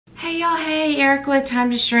Hey y'all, hey, Erica with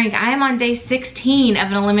Time to Shrink. I am on day 16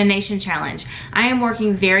 of an elimination challenge. I am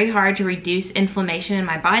working very hard to reduce inflammation in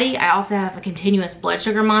my body. I also have a continuous blood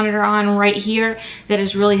sugar monitor on right here that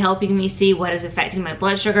is really helping me see what is affecting my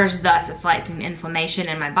blood sugars, thus affecting inflammation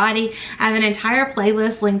in my body. I have an entire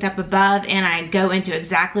playlist linked up above and I go into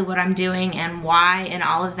exactly what I'm doing and why and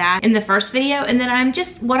all of that in the first video. And then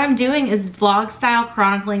what I'm doing is vlog style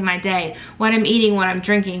chronicling my day, what I'm eating, what I'm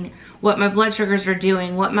drinking, what my blood sugars are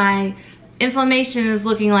doing, what my inflammation is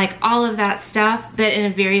looking like, all of that stuff, but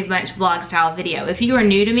in a very much vlog style video. If you are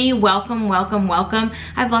new to me, welcome, welcome, welcome.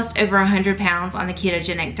 I've lost over 100 pounds on the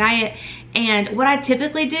ketogenic diet, and what I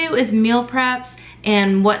typically do is meal preps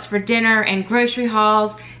and what's for dinner and grocery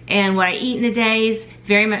hauls and what I eat in a days,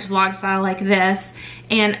 very much vlog style like this,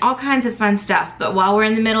 and all kinds of fun stuff. But while we're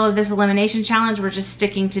in the middle of this elimination challenge, we're just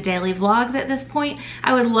sticking to daily vlogs at this point.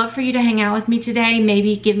 I would love for you to hang out with me today.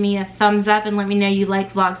 Maybe give me a thumbs up and let me know you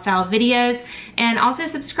like vlog style videos. And also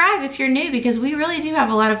subscribe if you're new, because we really do have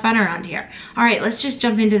a lot of fun around here. All right, let's just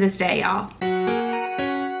jump into this day, y'all.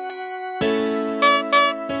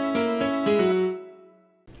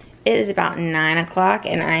 It is about 9 o'clock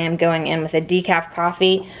and I am going in with a decaf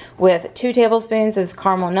coffee with 2 tablespoons of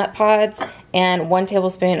caramel nut pods and 1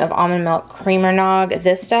 tablespoon of almond milk creamer nog.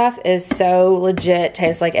 This stuff is so legit,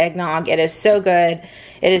 tastes like eggnog. It is so good.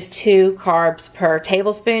 It is 2 carbs per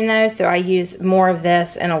tablespoon though, so I use more of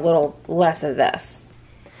this and a little less of this.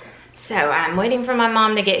 So I'm waiting for my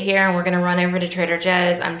mom to get here and we're gonna run over to Trader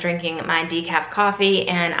Joe's. I'm drinking my decaf coffee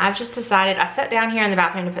and I've just decided, I sat down here in the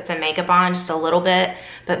bathroom to put some makeup on just a little bit,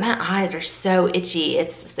 but my eyes are so itchy.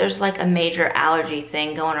 There's like a major allergy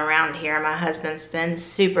thing going around here. My husband's been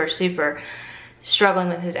super struggling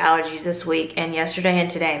with his allergies this week, and yesterday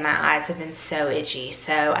and today my eyes have been so itchy.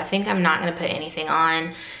 So I think I'm not gonna put anything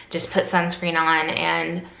on, just put sunscreen on.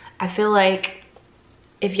 And I feel like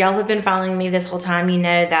if y'all have been following me this whole time, you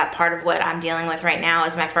know that part of what I'm dealing with right now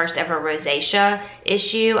is my first ever rosacea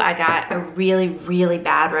issue. I got a really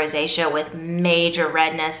bad rosacea with major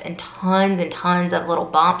redness and tons of little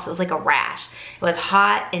bumps. It was like a rash. It was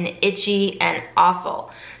hot and itchy and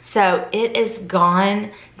awful. So it is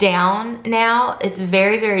gone down now. It's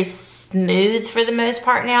very smooth for the most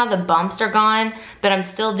part now. The bumps are gone, but I'm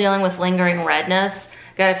still dealing with lingering redness.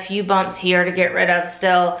 Got a few bumps here to get rid of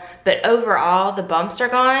still, but overall the bumps are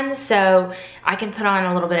gone, so I can put on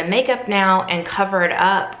a little bit of makeup now and cover it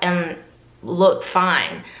up and look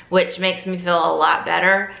fine, which makes me feel a lot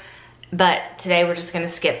better. But today we're just gonna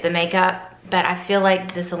skip the makeup. But I feel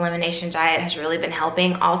like this elimination diet has really been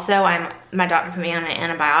helping. Also, my doctor put me on an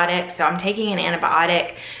antibiotic, so I'm taking an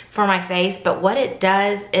antibiotic for my face, but what it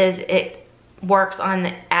does is it works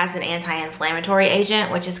as an anti-inflammatory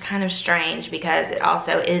agent, which is kind of strange because it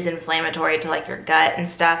also is inflammatory to like your gut and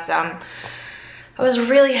stuff. So I was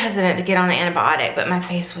really hesitant to get on the antibiotic, but my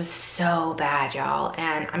face was so bad, y'all.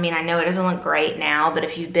 And I mean, I know it doesn't look great now, but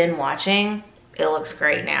if you've been watching, it looks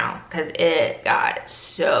great now because it got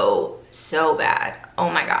so bad.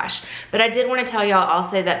 Oh my gosh. But I did want to tell y'all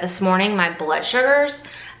also that this morning my blood sugars,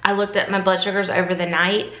 I looked at my blood sugars over the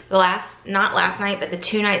night, not last night, but the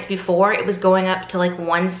 2 nights before, it was going up to like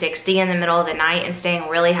 160 in the middle of the night and staying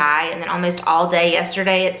really high. And then almost all day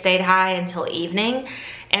yesterday, it stayed high until evening.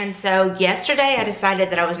 And so yesterday I decided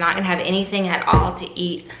that I was not gonna have anything at all to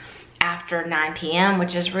eat after 9 p.m.,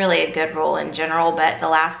 which is really a good rule in general. But the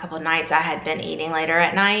last couple of nights I had been eating later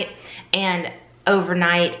at night, and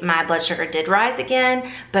overnight my blood sugar did rise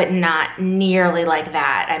again, but not nearly like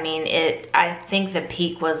that. I mean, I think the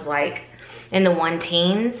peak was like in the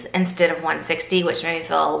 110s instead of 160, which made me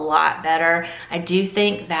feel a lot better. I do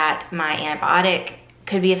think that my antibiotic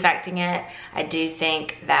could be affecting it. I do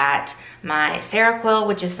think that my Seroquel,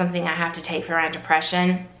 which is something I have to take for my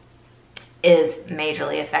depression, is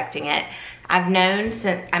majorly affecting it. I've known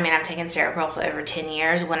since, I've taken Seroquel for over 10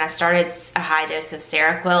 years. When I started a high dose of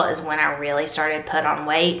Seroquel is when I really started put on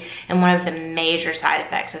weight. And one of the major side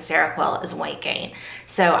effects of Seroquel is weight gain.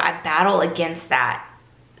 So I battle against that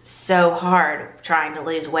so hard trying to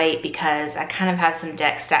lose weight because I kind of have some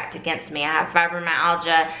decks stacked against me. I have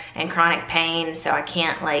fibromyalgia and chronic pain, so I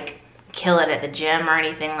can't like kill it at the gym or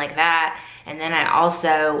anything like that. And then I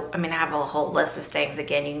also, I have a whole list of things.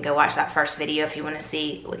 Again, you can go watch that first video if you want to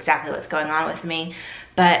see exactly what's going on with me.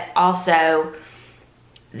 But also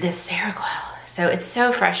this Seroquel. So it's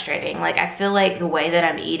so frustrating. Like, I feel like the way that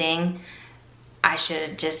I'm eating, I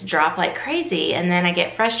should just drop like crazy. And then I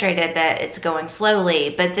get frustrated that it's going slowly.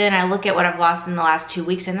 But then I look at what I've lost in the last 2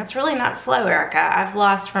 weeks, and that's really not slow, Erica. I've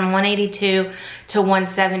lost from 182 to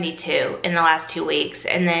 172 in the last 2 weeks.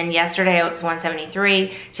 And then yesterday I was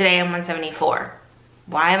 173. Today I'm 174.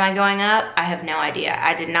 Why am I going up? I have no idea.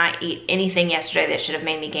 I did not eat anything yesterday that should have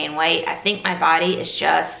made me gain weight. I think my body is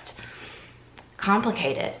just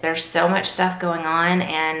complicated. There's so much stuff going on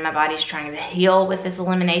and my body's trying to heal with this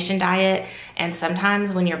elimination diet. And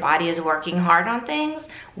sometimes when your body is working hard on things,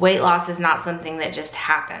 weight loss is not something that just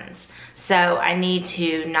happens. So I need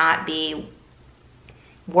to not be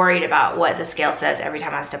worried about what the scale says every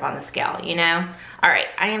time I step on the scale, you know? All right,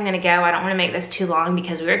 I am gonna go. I don't wanna make this too long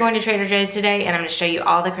because we're going to Trader Joe's today and I'm gonna show you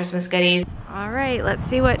all the Christmas goodies. All right, let's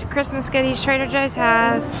see what Christmas goodies Trader Joe's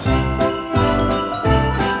has.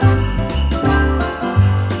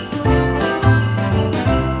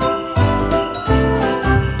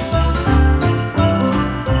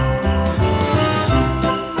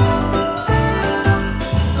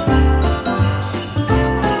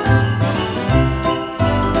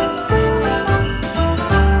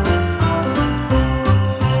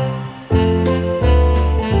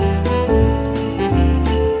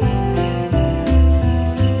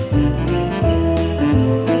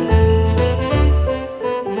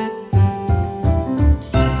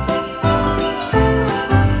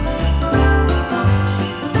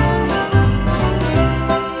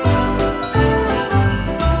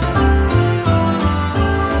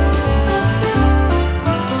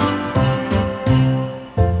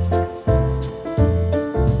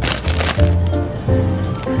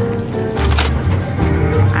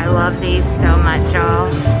 These so much, y'all.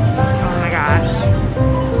 Oh my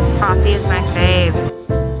gosh. Coffee is my fave.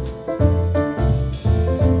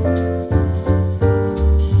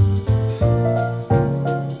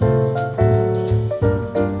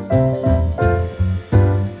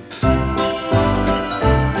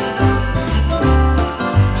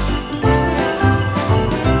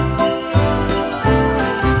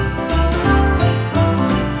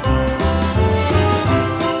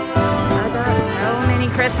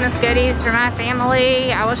 Christmas goodies for my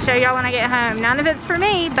family. I will show y'all when I get home. None of it's for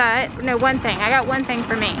me, but no, one thing. I got one thing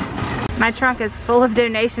for me. My trunk is full of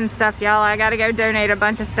donation stuff, y'all. I gotta go donate a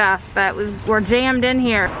bunch of stuff, but we're jammed in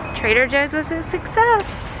here. Trader Joe's was a success.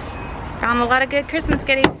 Found a lot of good Christmas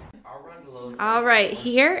goodies. All right,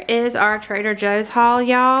 here is our Trader Joe's haul,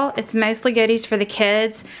 y'all. It's mostly goodies for the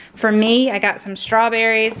kids. For me, I got some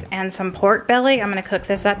strawberries and some pork belly. I'm gonna cook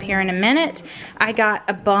this up here in a minute. I got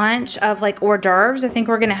a bunch of like hors d'oeuvres. I think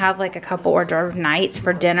we're gonna have like a couple hors d'oeuvre nights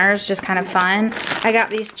for dinners, just kind of fun. I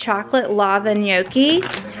got these chocolate lava gnocchi.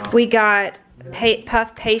 We got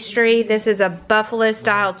puff pastry. This is a buffalo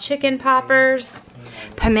style chicken poppers.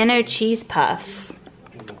 Pimento cheese puffs,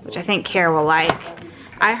 which I think Kara will like.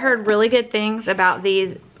 I heard really good things about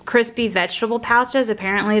these crispy vegetable pouches.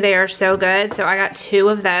 Apparently they are so good, so I got 2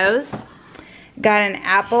 of those. Got an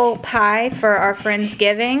apple pie for our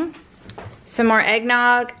Friendsgiving. Some more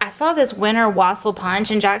eggnog. I saw this winter wassail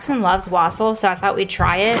punch, and Jackson loves wassail, so I thought we'd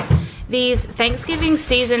try it. These Thanksgiving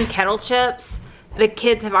season kettle chips, the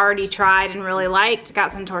kids have already tried and really liked.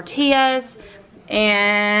 Got some tortillas,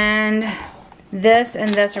 and this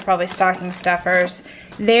are probably stocking stuffers.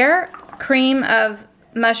 Their cream of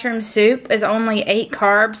mushroom soup is only 8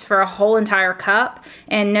 carbs for a whole entire cup,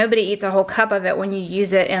 and nobody eats a whole cup of it when you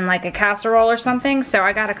use it in like a casserole or something, so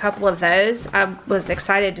I got a couple of those. I was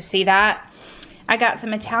excited to see that. I got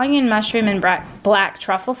some Italian mushroom and black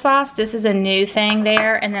truffle sauce. This is a new thing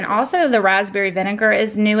there. And then also the raspberry vinegar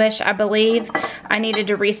is newish, I believe. I needed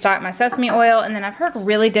to restock my sesame oil. And then I've heard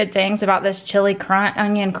really good things about this chili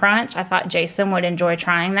onion crunch. I thought Jason would enjoy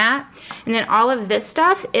trying that. And then all of this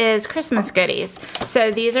stuff is Christmas goodies.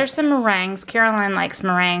 So these are some meringues. Caroline likes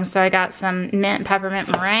meringues, so I got some mint peppermint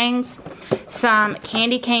meringues, some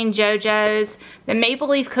candy cane JoJo's. The maple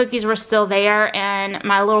leaf cookies were still there, and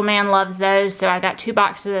my little man loves those, so I got 2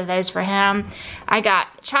 boxes of those for him. I got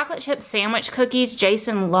chocolate chip sandwich cookies.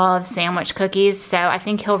 Jason loves sandwich cookies, so I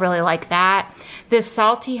think he'll really like that. This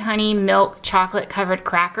salty honey milk chocolate covered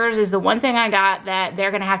crackers is the one thing I got that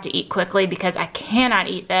they're gonna have to eat quickly because I cannot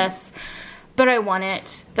eat this, but I want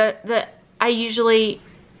it.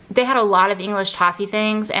 They had a lot of English toffee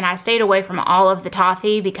things, and I stayed away from all of the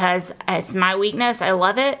toffee because it's my weakness. I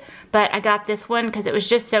love it, but I got this one because it was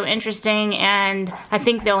just so interesting, and I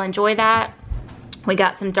think they'll enjoy that. We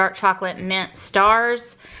got some dark chocolate mint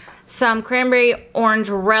stars, some cranberry orange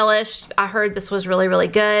relish. I heard this was really, really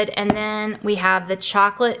good. And then we have the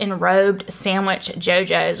chocolate enrobed sandwich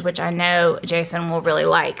JoJo's, which I know Jason will really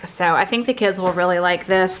like. So I think the kids will really like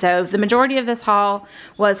this. So the majority of this haul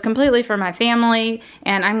was completely for my family,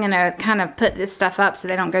 and I'm gonna kind of put this stuff up so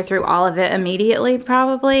they don't go through all of it immediately,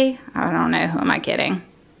 probably. I don't know, who am I kidding?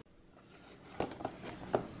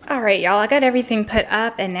 All right, y'all, I got everything put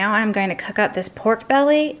up and now I'm going to cook up this pork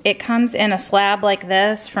belly. It comes in a slab like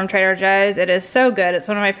this from Trader Joe's. It is so good. It's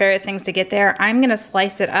one of my favorite things to get there. I'm gonna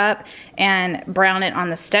slice it up and brown it on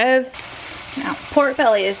the stoves. Now, pork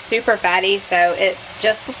belly is super fatty, so it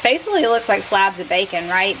just basically looks like slabs of bacon,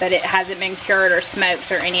 right? But it hasn't been cured or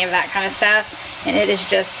smoked or any of that kind of stuff. And it is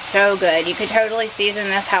just so good. You could totally season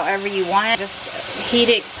this however you want. Just heat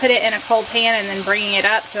it, put it in a cold pan, and then bringing it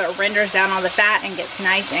up so it renders down all the fat and gets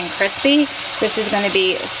nice and crispy. This is going to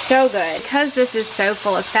be so good. Because this is so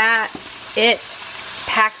full of fat, it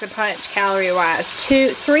packs a punch calorie-wise.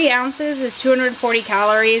 3 ounces is 240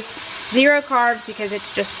 calories. 0 carbs because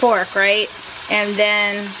it's just pork, right? And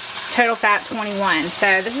then total fat 21.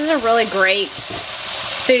 So this is a really great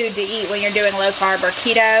food to eat when you're doing low carb or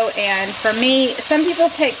keto. And for me, some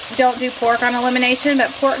people don't do pork on elimination,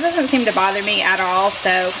 but pork doesn't seem to bother me at all,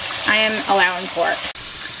 so I am allowing pork.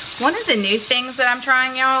 One of the new things that I'm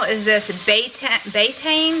trying, y'all, is this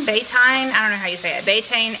betaine, I don't know how you say it,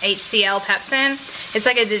 betaine HCl pepsin. It's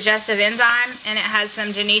like a digestive enzyme, and it has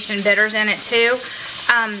some Genetian bitters in it too.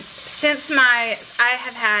 Since I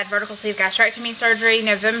have had vertical sleeve gastrectomy surgery,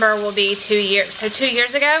 November will be 2 years, so 2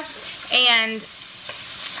 years ago, and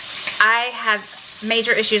I have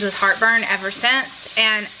major issues with heartburn ever since.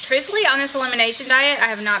 And truthfully, on this elimination diet, I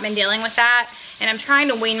have not been dealing with that, and I'm trying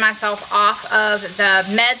to wean myself off of the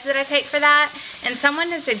meds that I take for that. And someone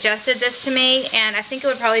has suggested this to me, and I think it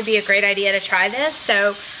would probably be a great idea to try this.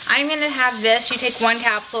 So I'm gonna have this. You take 1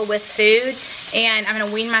 capsule with food, and I'm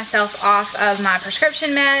gonna wean myself off of my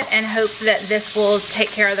prescription med and hope that this will take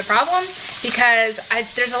care of the problem, because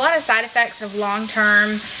there's a lot of side effects of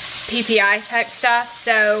long-term PPI type stuff,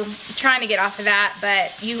 so I'm trying to get off of that.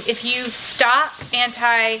 But if you stop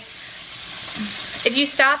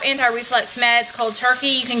anti-reflux meds cold turkey,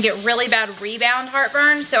 you can get really bad rebound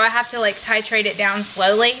heartburn, so I have to like titrate it down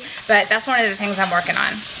slowly, but that's one of the things I'm working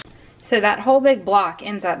on. So that whole big block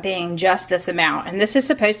ends up being just this amount, and this is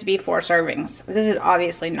supposed to be 4 servings. This is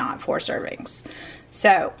obviously not 4 servings.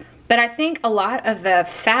 So, but I think a lot of the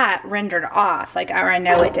fat rendered off, or I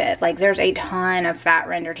know it did. Like, there's a ton of fat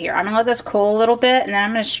rendered here. I'm gonna let this cool a little bit, and then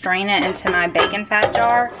I'm gonna strain it into my bacon fat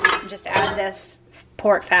jar and just add this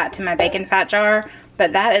pork fat to my bacon fat jar.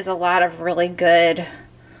 But that is a lot of really good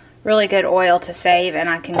oil to save, and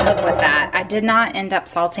I can cook with that. I did not end up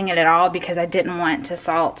salting it at all because I didn't want to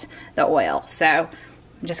salt the oil. So I'm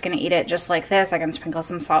just gonna eat it just like this. I can sprinkle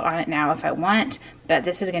some salt on it now if I want, but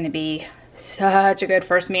this is gonna be such a good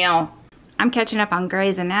first meal. I'm catching up on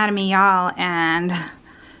Grey's Anatomy, y'all, and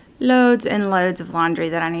loads and loads of laundry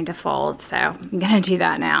that I need to fold, so I'm gonna do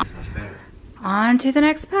that now. On to the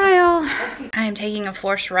next pile. I am taking a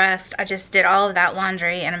forced rest. I just did all of that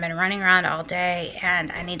laundry and I've been running around all day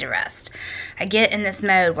and I need to rest. I get in this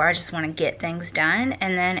mode where I just want to get things done,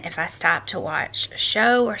 and then if I stop to watch a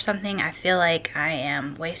show or something, I feel like I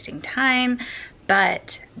am wasting time.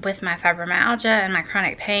 But with my fibromyalgia and my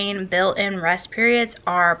chronic pain, built-in rest periods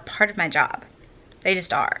are part of my job. They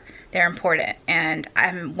just are. They're important, and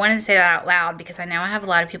I'm wanting to say that out loud because I know I have a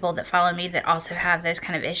lot of people that follow me that also have those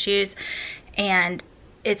kind of issues, and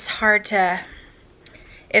it's hard to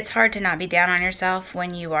not be down on yourself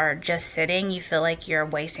when you are just sitting. You feel like you're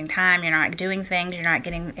wasting time, you're not doing things, you're not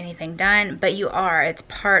getting anything done, but you are. It's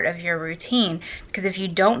part of your routine, because if you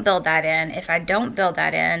don't build that in, if I don't build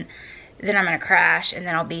that in, then I'm gonna crash and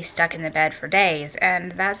then I'll be stuck in the bed for days,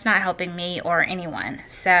 and that's not helping me or anyone.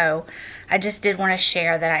 So I just did want to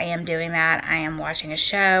share that I am doing that. I am watching a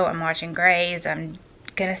show, I'm watching Grey's, I'm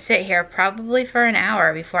gonna sit here probably for an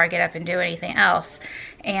hour before I get up and do anything else,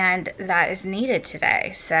 and that is needed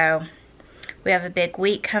today. So we have a big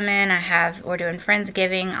week coming. We're doing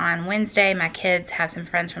Friendsgiving on Wednesday. My kids have some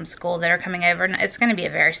friends from school that are coming over, and it's gonna be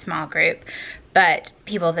a very small group, but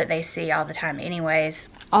people that they see all the time anyways.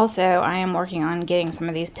 Also, I am working on getting some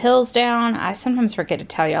of these pills down. I sometimes forget to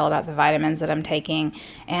tell y'all about the vitamins that I'm taking,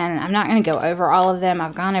 and I'm not going to go over all of them.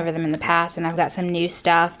 I've gone over them in the past, and I've got some new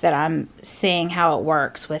stuff that I'm seeing how it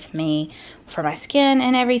works with me for my skin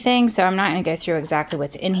and everything, so I'm not going to go through exactly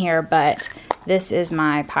what's in here, but this is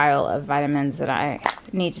my pile of vitamins that I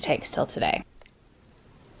need to take still today.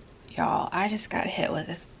 Y'all, I just got hit with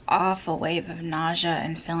this awful wave of nausea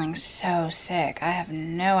and feeling so sick. I have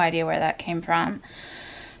no idea where that came from.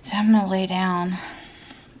 So I'm gonna lay down.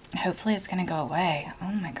 Hopefully it's gonna go away.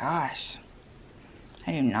 Oh my gosh.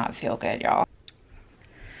 I do not feel good, y'all.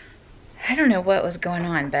 I don't know what was going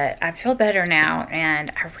on, but I feel better now, and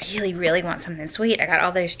I really, really want something sweet. I got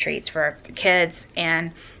all those treats for the kids,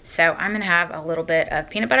 and so I'm gonna have a little bit of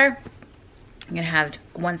peanut butter. I'm gonna have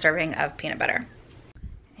 1 serving of peanut butter.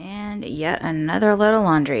 And yet another load of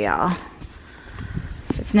laundry, y'all.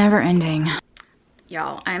 It's It's never ending.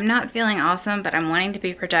 Y'all, I'm not feeling awesome, but I'm wanting to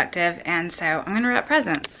be productive, and so I'm gonna wrap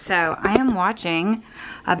presents. So I am watching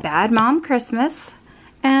A Bad Mom Christmas,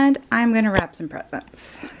 and I'm gonna wrap some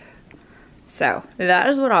presents. So that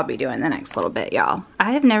is what I'll be doing the next little bit, y'all.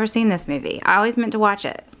 I have never seen this movie. I always meant to watch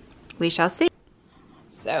it. We shall see.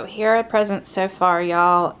 So here are presents so far,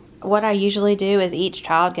 y'all. What I usually do is each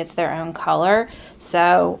child gets their own color.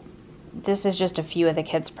 So this is just a few of the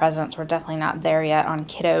kids' presents. We're definitely not there yet on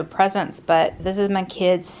kiddo presents, but this is my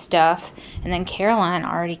kids' stuff. And then Caroline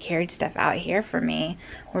already carried stuff out here for me.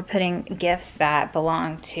 We're putting gifts that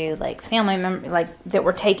belong to like family members, like that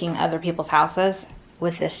we're taking other people's houses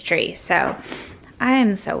with this tree. So I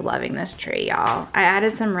am so loving this tree, y'all. I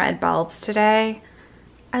added some red bulbs today.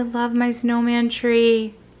 I love my snowman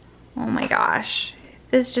tree. Oh my gosh.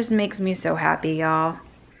 This just makes me so happy, y'all.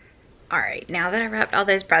 All right, now that I wrapped all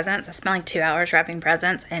those presents, I spent like 2 hours wrapping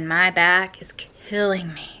presents and my back is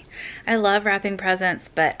killing me. I love wrapping presents,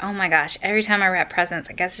 but oh my gosh, every time I wrap presents,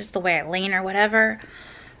 I guess just the way I lean or whatever.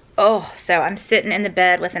 Oh, so I'm sitting in the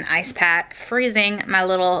bed with an ice pack, freezing my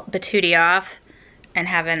little patootie off and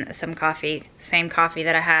having some coffee, same coffee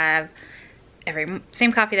that I have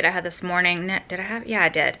same coffee that I had this morning. Did I have? Yeah, I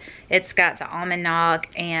did. It's got the almond nog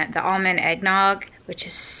and the almond eggnog, which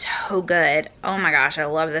is so good. Oh my gosh, I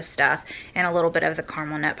love this stuff. And a little bit of the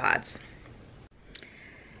caramel nut pods.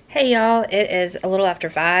 Hey y'all, it is a little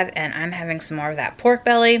after 5 and I'm having some more of that pork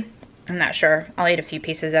belly. I'm not sure. I'll eat a few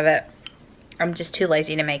pieces of it. I'm just too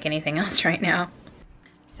lazy to make anything else right now.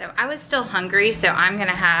 So I was still hungry, so I'm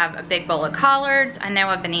gonna have a big bowl of collards. I know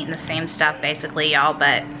I've been eating the same stuff basically, y'all,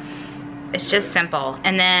 but it's just simple.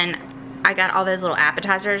 And then I got all those little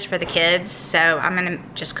appetizers for the kids, so I'm gonna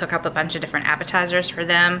just cook up a bunch of different appetizers for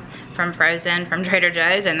them from Frozen, from Trader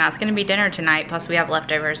Joe's, and that's gonna be dinner tonight. Plus we have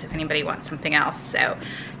leftovers if anybody wants something else. So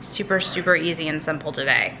super, super easy and simple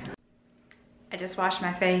today. I just washed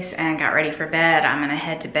my face and got ready for bed. I'm gonna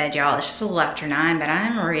head to bed, y'all. It's just a little after 9, but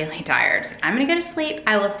I'm really tired. So I'm gonna go to sleep.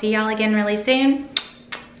 I will see y'all again really soon.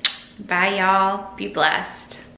 Bye, y'all. Be blessed.